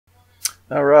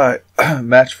All right,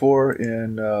 match 4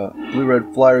 in Blue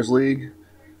Red Flyers League.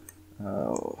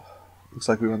 Looks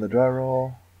like we won the dry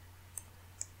roll.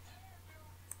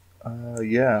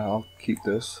 Yeah, I'll keep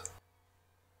this.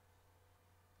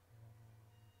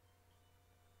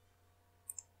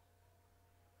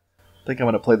 I think I'm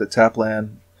going to play the tap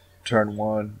land turn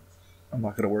 1. I'm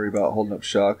not going to worry about holding up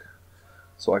shock,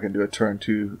 so I can do a turn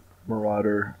 2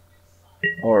 Marauder,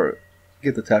 or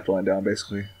get the tap land down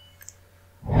basically,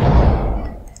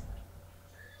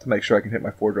 to make sure I can hit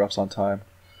my 4 drops on time.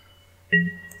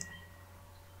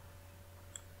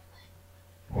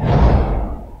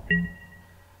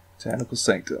 Tentacle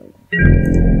Sanctum.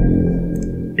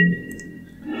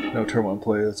 No turn 1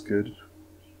 play, that's good.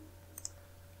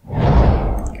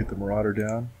 Get the Marauder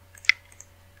down.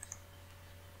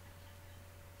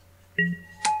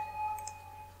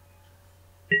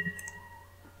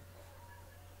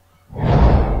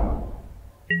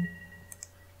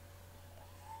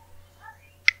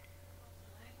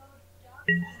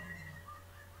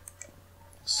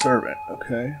 Servant,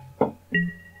 okay.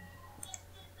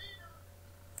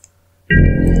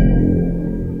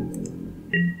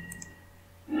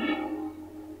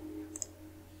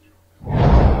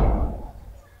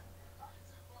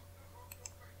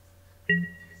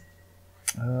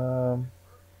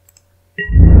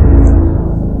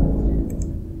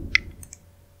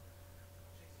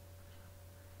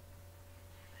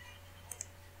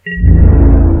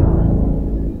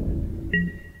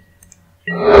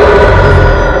 I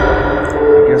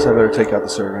guess I better take out the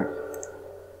servant.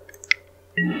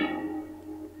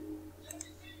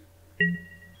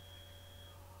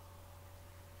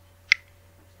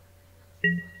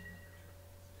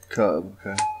 Cub,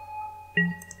 okay.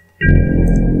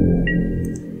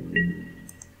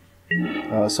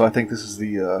 So I think this is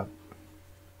the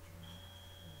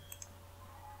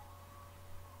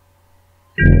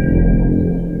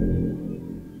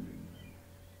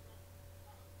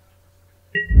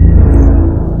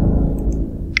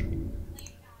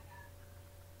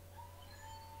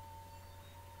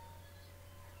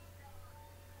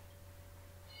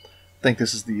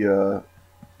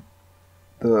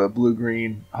the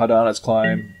blue-green Hadana's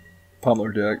Climb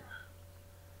Pummeler deck.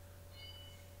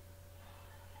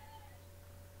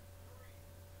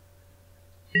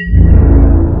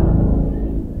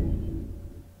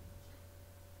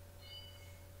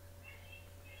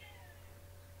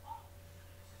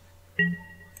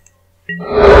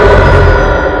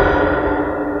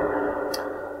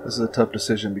 This is a tough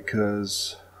decision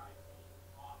because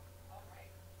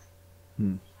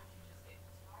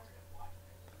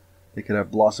they could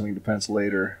have Blossoming Defense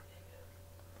later.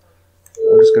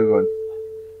 I'm just going to go and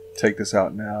take this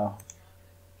out now.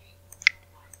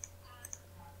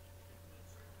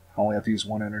 I only have to use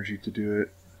 1 energy to do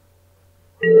it.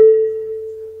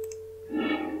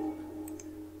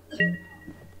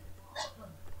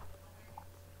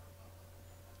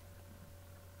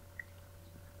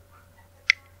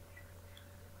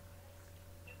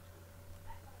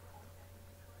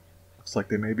 Looks like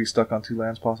they may be stuck on 2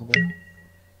 lands possibly.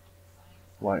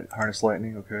 Harness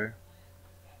Lightning, okay.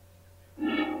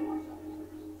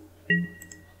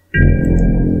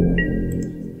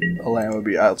 A land would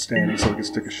be outstanding, so we can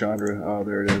stick a Chandra. Oh,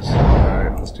 there it is.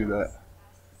 Alright, let's do that.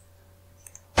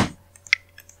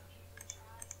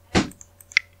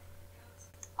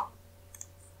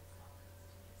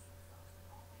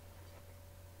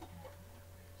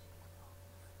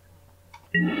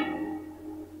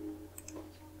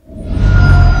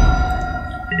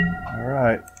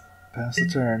 Alright, pass the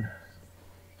turn.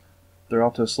 They're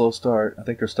off to a slow start. I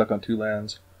think they're stuck on 2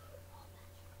 lands.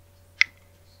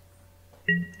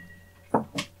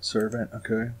 Servant,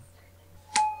 okay.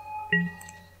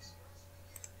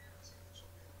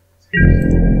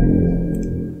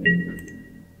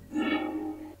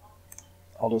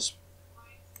 I'll just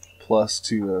plus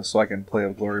to so I can play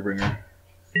a Glorybringer.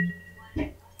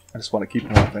 I just want to keep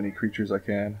him off any creatures I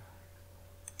can.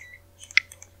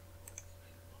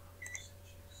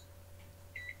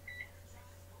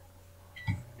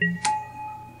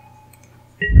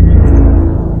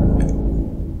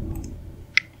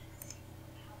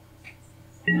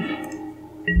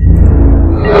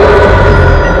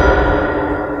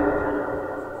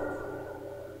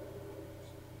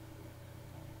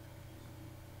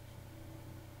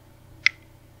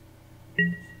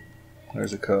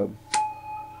 There's a cub.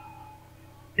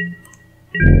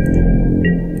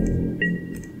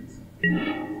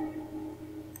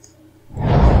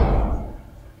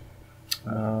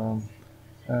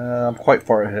 I'm quite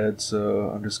far ahead,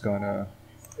 so I'm just gonna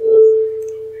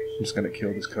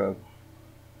kill this cub.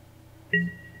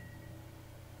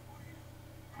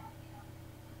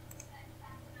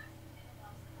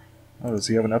 Oh, does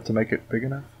he have enough to make it big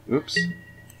enough? Oops.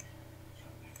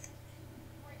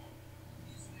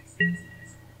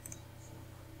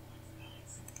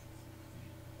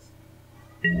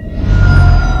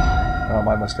 Oh,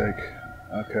 my mistake.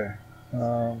 Okay.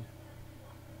 Well,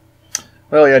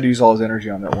 he had to use all his energy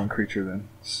on that one creature then.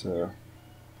 So,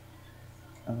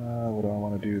 what do I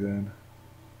want to do then?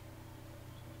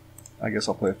 I guess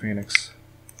I'll play a Phoenix.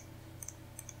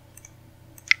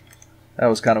 That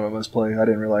was kind of a misplay. I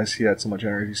didn't realize he had so much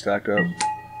energy stacked up.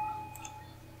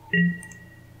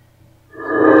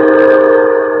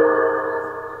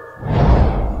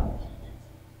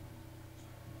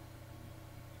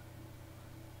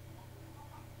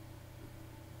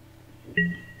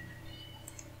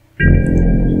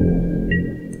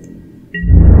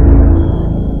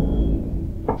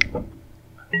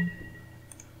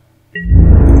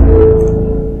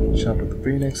 Jumped with the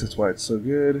Phoenix, that's why it's so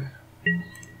good.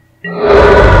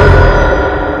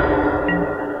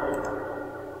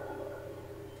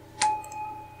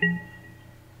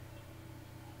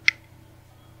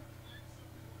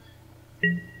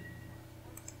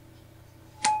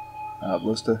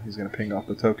 Ballista, he's going to ping off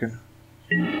the token.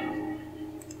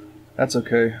 That's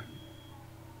okay.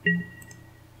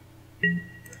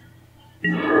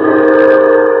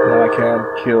 Now I can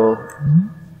kill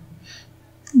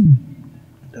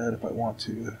that if I want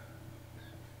to.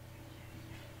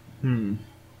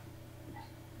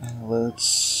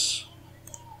 Let's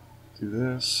do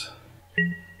this.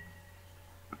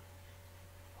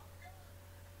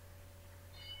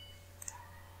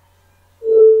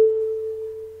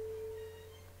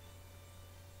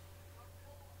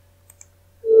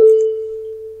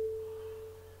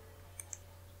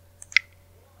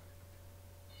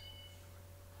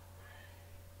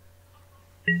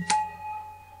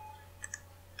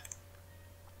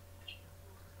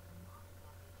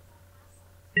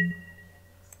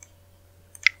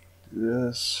 Do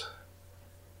this.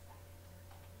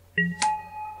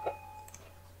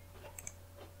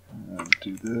 And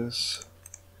do this.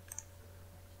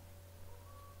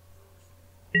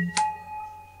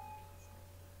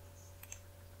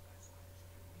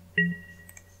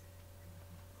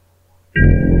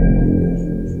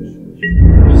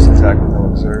 Just attack with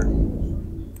no exert.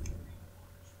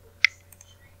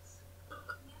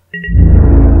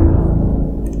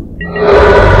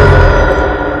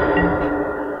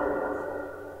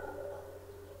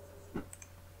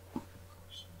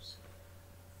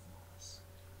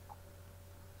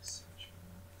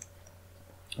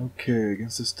 Okay,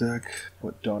 against this deck,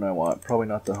 what don't I want? Probably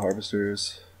not the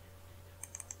Harvesters.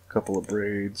 A couple of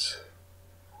Braids.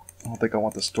 I don't think I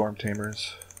want the Storm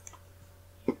Tamers.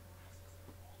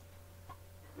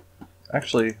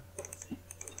 Actually,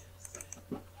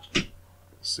 let's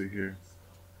see here.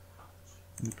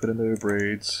 Let me put in the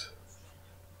Braids.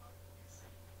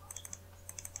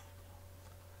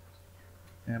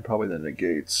 And probably the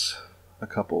Negates. A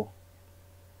couple.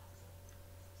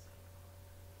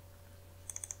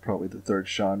 Probably the third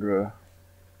Chandra.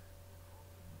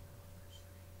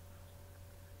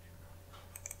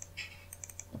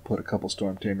 I'll put a couple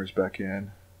Storm Tamers back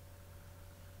in.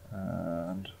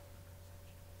 And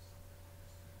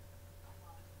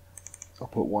I'll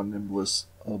put one Nimbless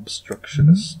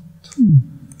Obstructionist.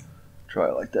 Try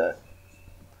it like that.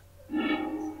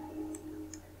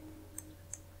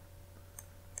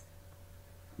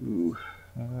 Ooh.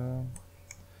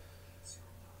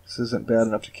 This isn't bad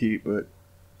enough to keep, but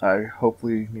I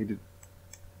hopefully need to.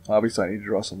 Obviously, I need to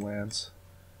draw some lands.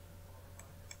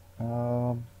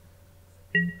 I'll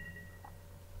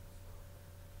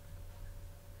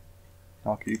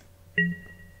keep.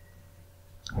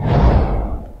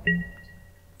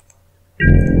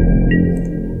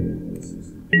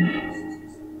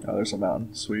 Oh, there's a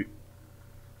mountain. Sweet.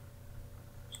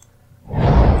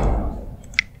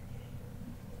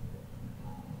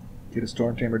 Get a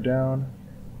Storm Tamer down.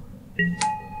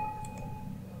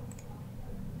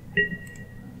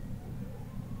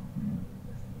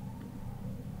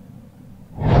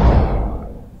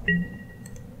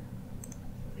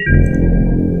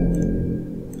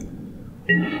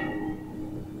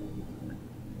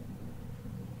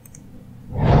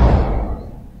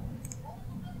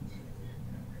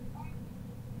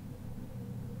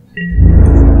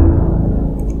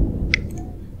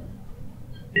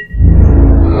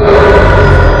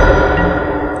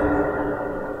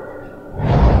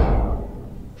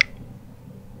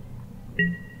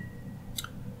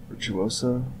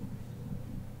 Virtuosa.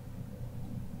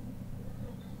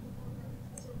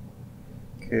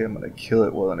 Okay, I'm gonna kill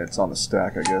it when it's on the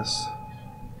stack, I guess.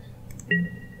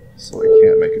 So I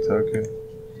can't make a token.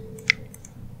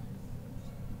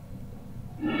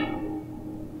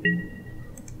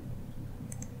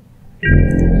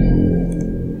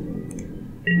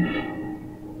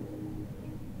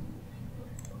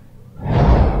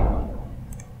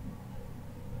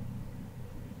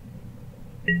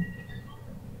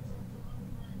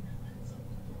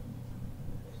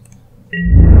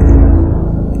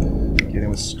 Get in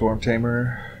with Storm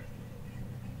Tamer.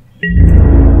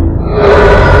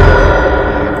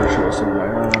 Virtuoso of my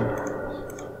own.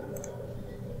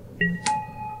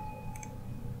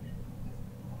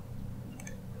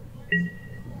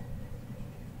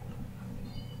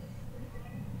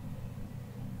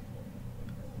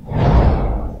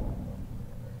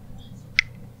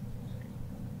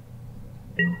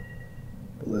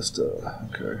 Ballista,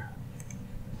 okay.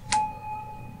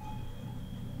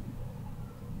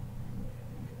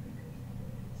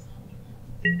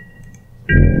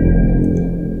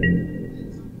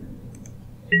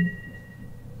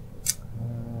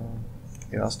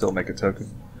 Yeah, I'll still make a token.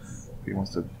 If he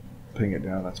wants to ping it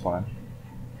down, that's fine.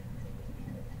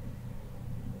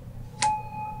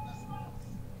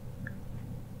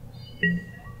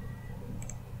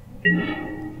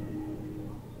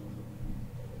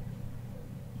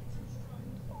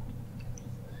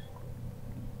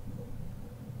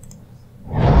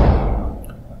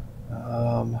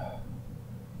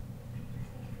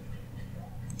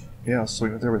 Yeah, I'll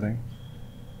swing with everything.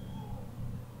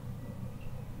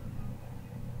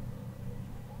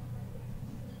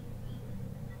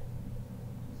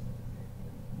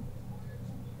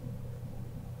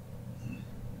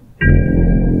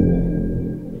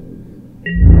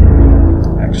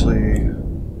 Actually,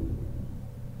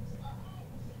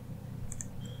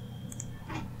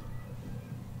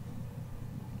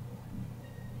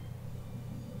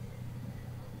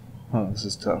 oh, this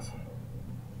is tough.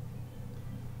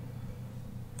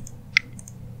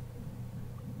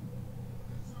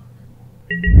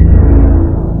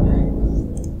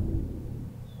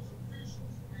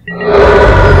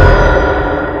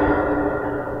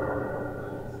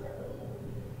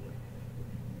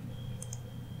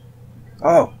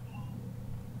 Oh!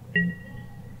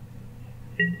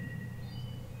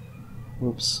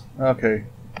 Whoops. Okay.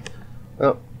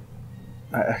 Oh.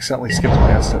 I accidentally skipped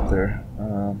my ad step there.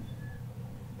 I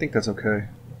think that's okay.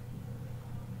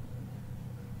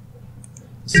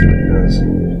 Let's see what he does.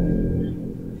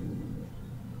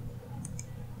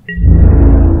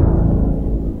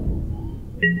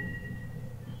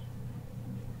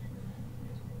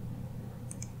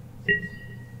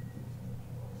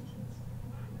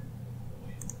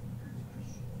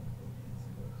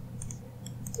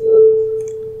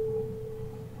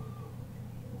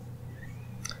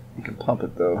 You can pump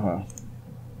it though, huh?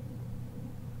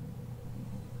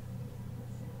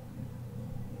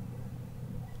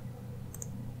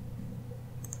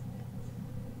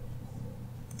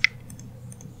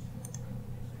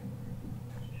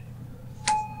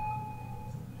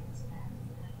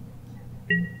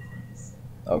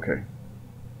 Okay.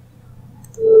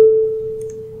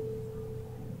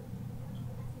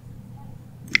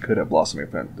 You could have Blossoming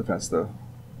Defense though.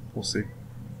 We'll see.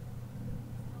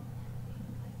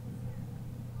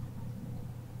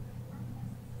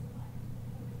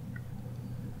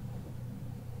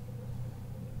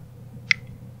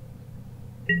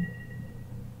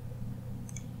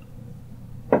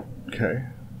 Okay.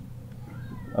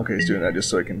 Okay, he's doing that just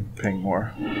so he can ping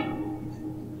more.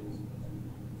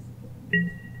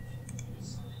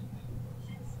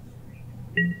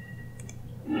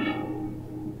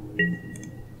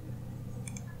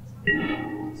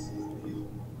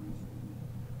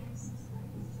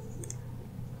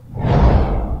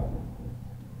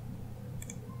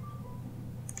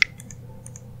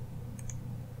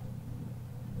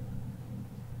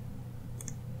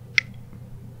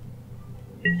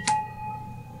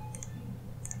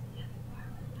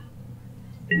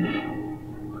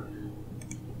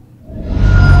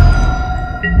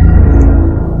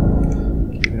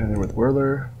 Get in there with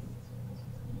Whirler.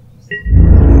 Doing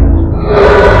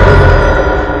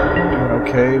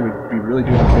okay. We'd be really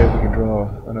doing okay if we can draw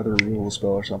another removal spell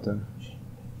or something.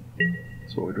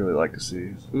 That's what we'd really like to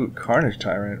see. Ooh, Carnage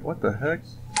Tyrant. What the heck?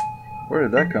 Where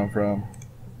did that come from?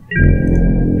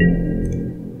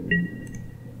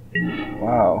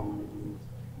 Wow.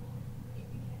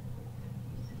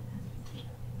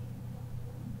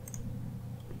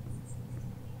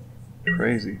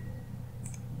 Crazy.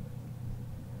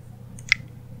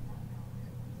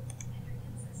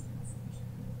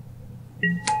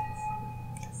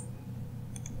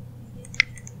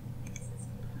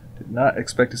 Did not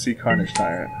expect to see Carnage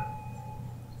Tyrant.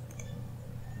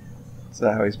 Is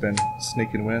that how he's been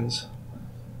sneaking wins?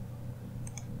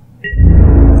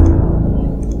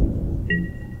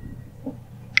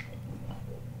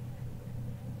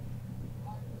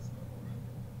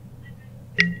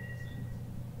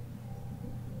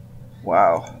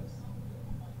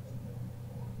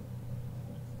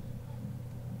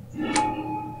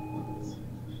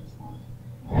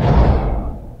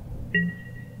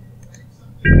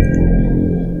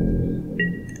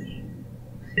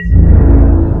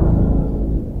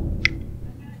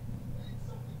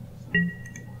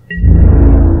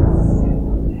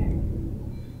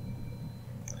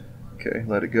 Okay,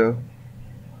 let it go.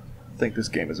 I think this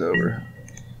game is over.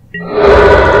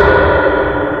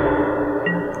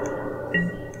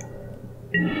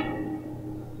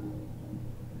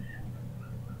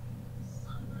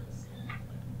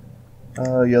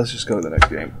 Yeah, let's just go to the next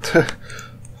game.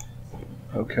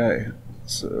 Okay,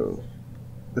 so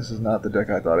this is not the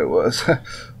deck I thought it was. I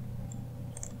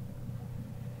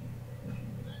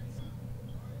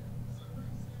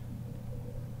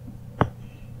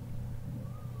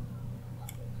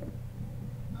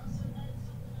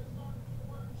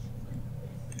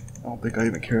don't think I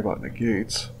even care about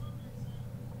negates.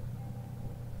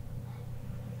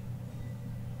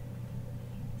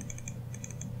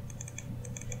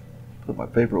 Put my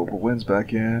favorable wins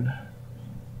back in.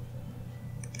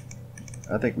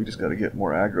 I think we just got to get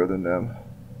more aggro than them.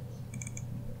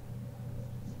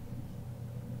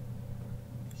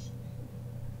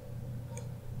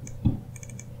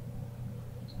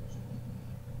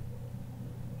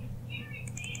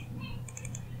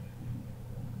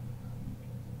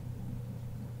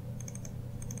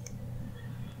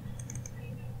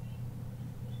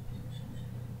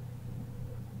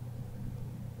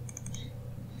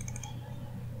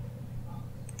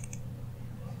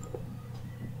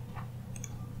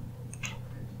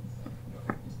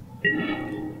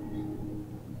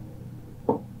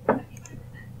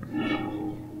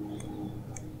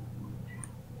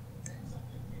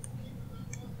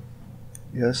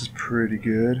 Yeah, this is pretty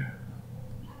good.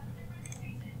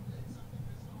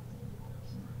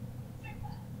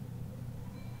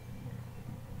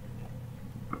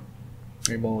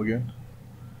 Hey, mulligan.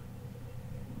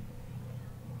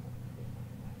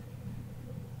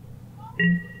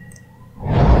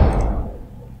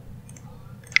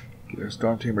 Get our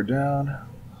Storm Tamer down.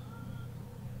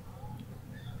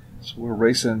 So we're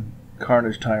racing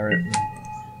Carnage Tyrant.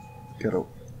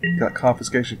 Got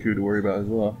Confiscation Coup to worry about as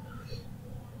well.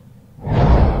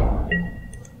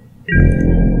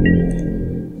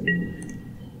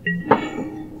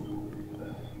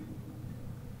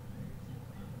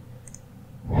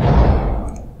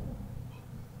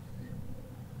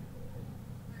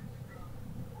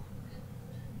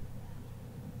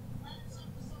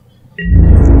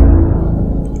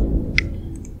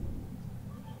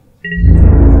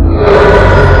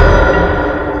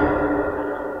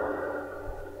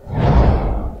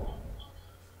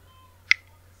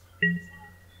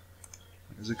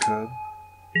 There's a cub.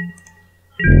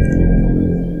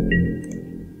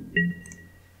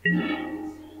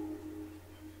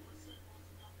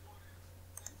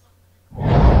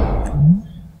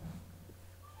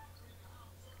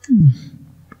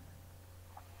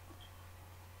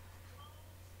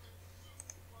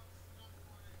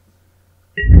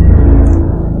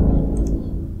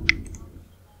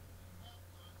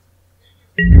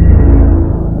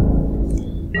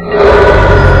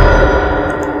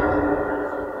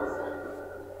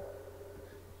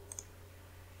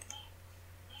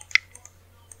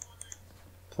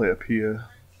 Play a Pia.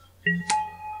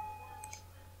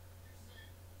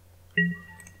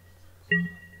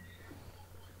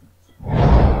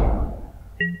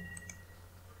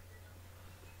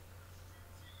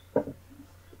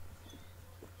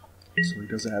 So he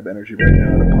doesn't have energy right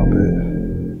now to pump it.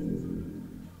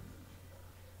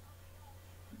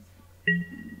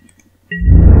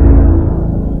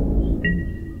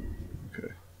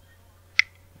 Okay.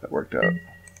 That worked out.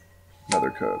 Another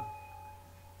cub.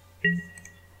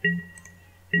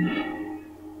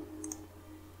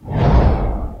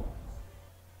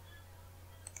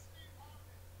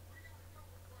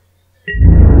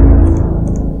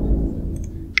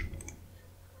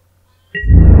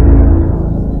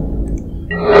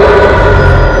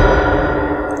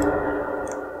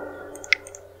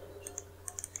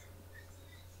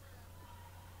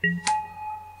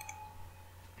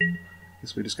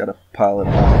 Guess we just gotta pile it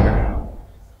on here.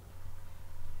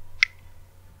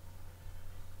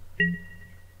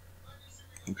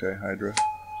 Okay, Hydra.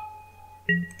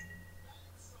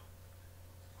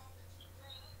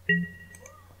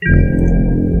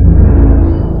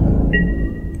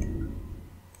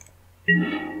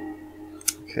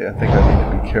 Okay, I think I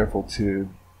need to be careful to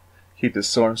keep this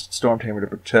Storm Tamer to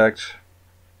protect.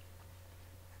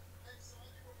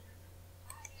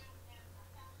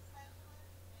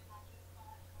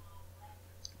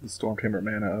 The Storm Tamer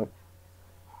mana up.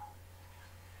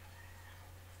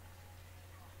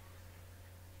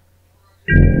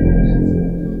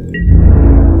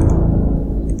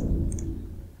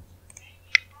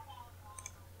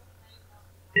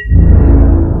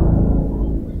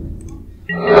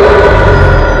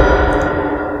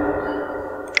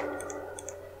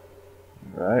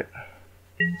 Alright.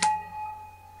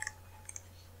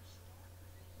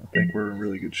 think we're in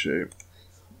really good shape.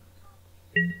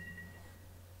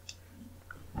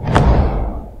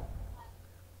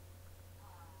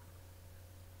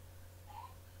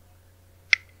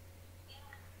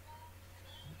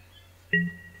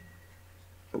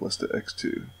 Ballista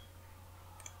X2.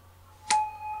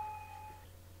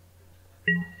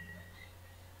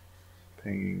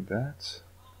 Pinging that.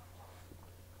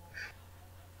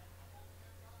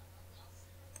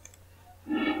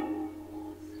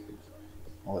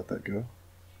 I'll let that go.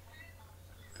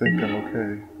 I think I'm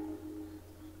okay.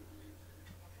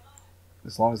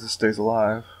 As long as this stays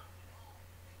alive.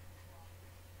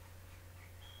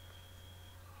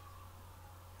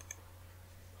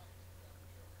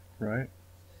 Right?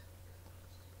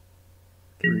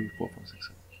 3, 4, 5, 6,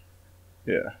 7.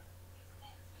 Yeah.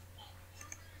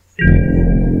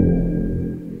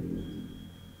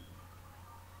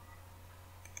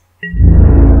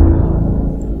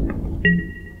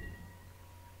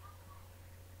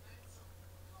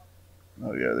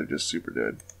 Oh yeah, they're just super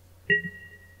dead.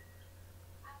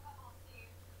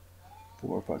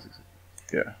 4, 5, 6,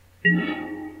 7. Yeah.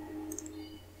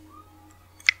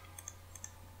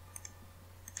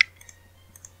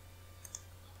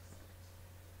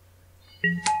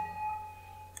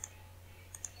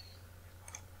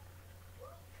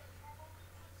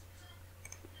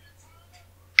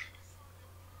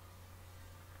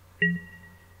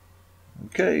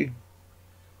 Okay.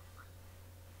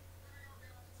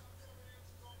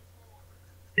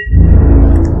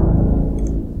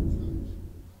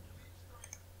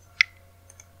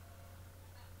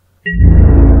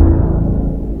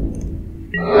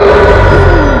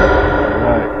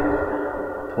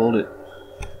 Alright. Pulled it.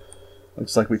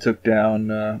 Looks like we took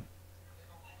down, I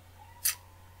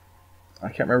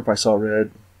can't remember if I saw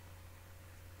red.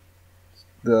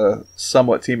 The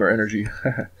somewhat Temur energy.